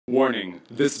Warning,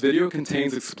 this video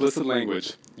contains explicit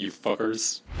language, you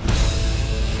fuckers.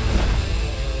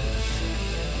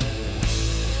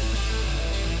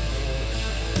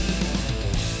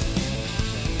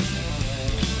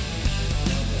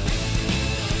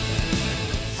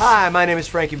 Hi, my name is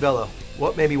Frankie Bello.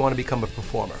 What made me want to become a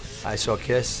performer? I saw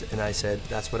Kiss and I said,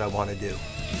 that's what I want to do.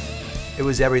 It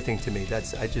was everything to me.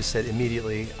 I just said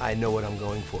immediately, I know what I'm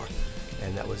going for.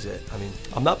 And that was it. I mean,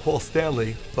 I'm not Paul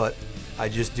Stanley, but I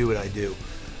just do what I do.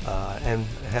 And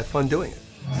I had fun doing it.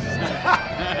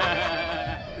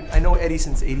 I know Eddie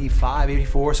since 85,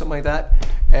 84, something like that.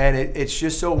 And it's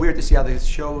just so weird to see how the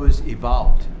show's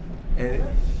evolved. And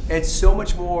it's so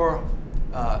much more,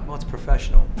 well, it's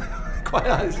professional, quite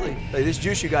honestly. Like, this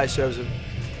juice you guys serve is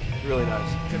really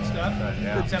nice. Good stuff?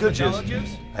 Yeah. Good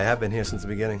juice? I have been here since the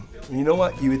beginning. And you know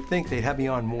what? You would think they'd have me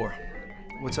on more.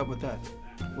 What's up with that?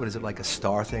 What is it, like a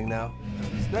star thing now?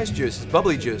 It's nice juice. It's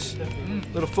bubbly juice.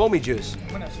 Little foamy juice. I'm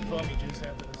gonna have some foamy juice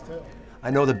after this too. I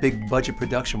know the big budget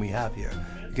production we have here.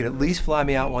 You can at least fly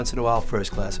me out once in a while,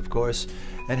 first class, of course,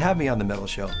 and have me on the metal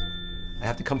show. I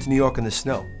have to come to New York in the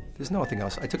snow. There's nothing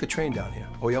else. I took a train down here.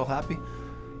 Are we all happy?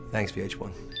 Thanks,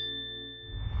 VH1.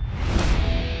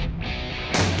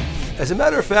 As a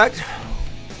matter of fact,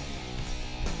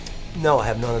 no, I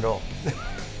have none at all.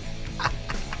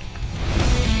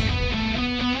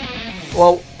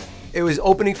 Well, it was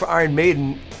opening for Iron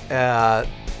Maiden.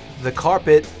 The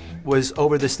carpet was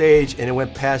over the stage and it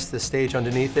went past the stage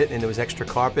underneath it and there was extra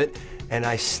carpet and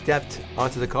I stepped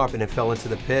onto the carpet and fell into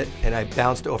the pit and I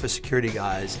bounced off of security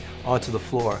guys onto the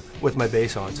floor with my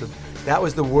bass on. So that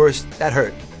was the worst. That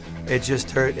hurt. It just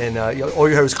hurt and all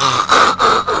you heard was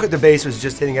the bass was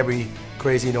just hitting every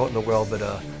crazy note in the world, but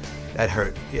that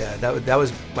hurt. Yeah, that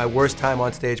was my worst time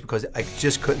on stage because I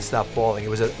just couldn't stop falling. It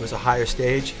was a higher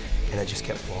stage and I just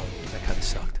kept falling. That kind of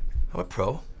sucked. I'm a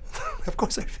pro. Of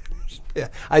course I finished. Yeah,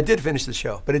 I did finish the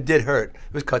show, but it did hurt.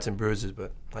 It was cuts and bruises,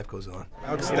 but life goes on.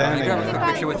 Outstanding. I got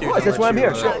a picture with you. That's why I'm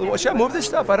here. Should I move this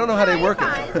stuff? I don't know how they work it.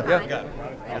 Yeah.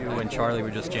 You and Charlie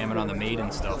were just jamming on the Maiden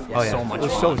stuff. Oh, yeah. So much it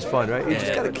was fun. so much fun, right? You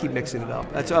just got to keep mixing it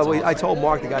up. That's why I told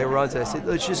Mark, the guy who runs it, I said,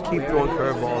 let's just keep throwing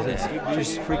curveballs.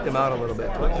 Just freak them out a little bit.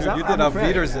 You did a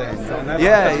Wiedersehen.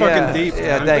 That's fucking deep.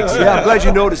 Yeah, thanks. Yeah, I'm glad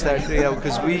you noticed that, you know,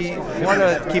 because we want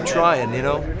to keep trying, you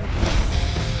know?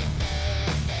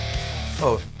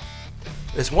 Oh,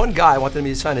 this one guy wanted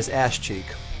me to sign his ass cheek.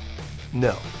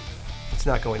 No. It's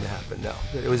not going to happen, no.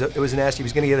 It was an ass cheek. He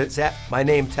was going to get my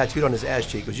name tattooed on his ass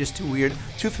cheek. It was just too weird,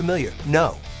 too familiar.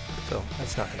 No. So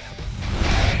that's not going to happen.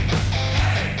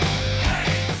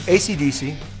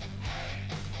 AC/DC.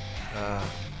 God,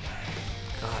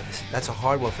 that's a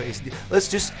hard one for AC/DC. Let's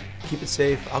just keep it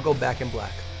safe. I'll go Back in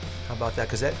Black. How about that?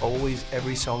 Because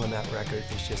every song on that record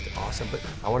is just awesome. But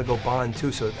I want to go Bond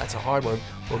too, so that's a hard one.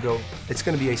 It's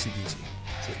going to be AC/DC.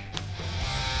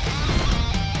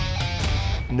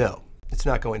 No. It's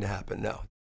not going to happen, no.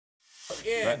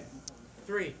 In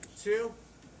 3, 2.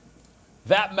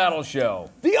 That Metal Show.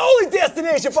 The only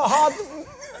destination for hard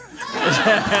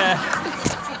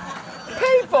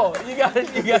people. You got to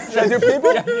do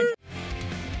people.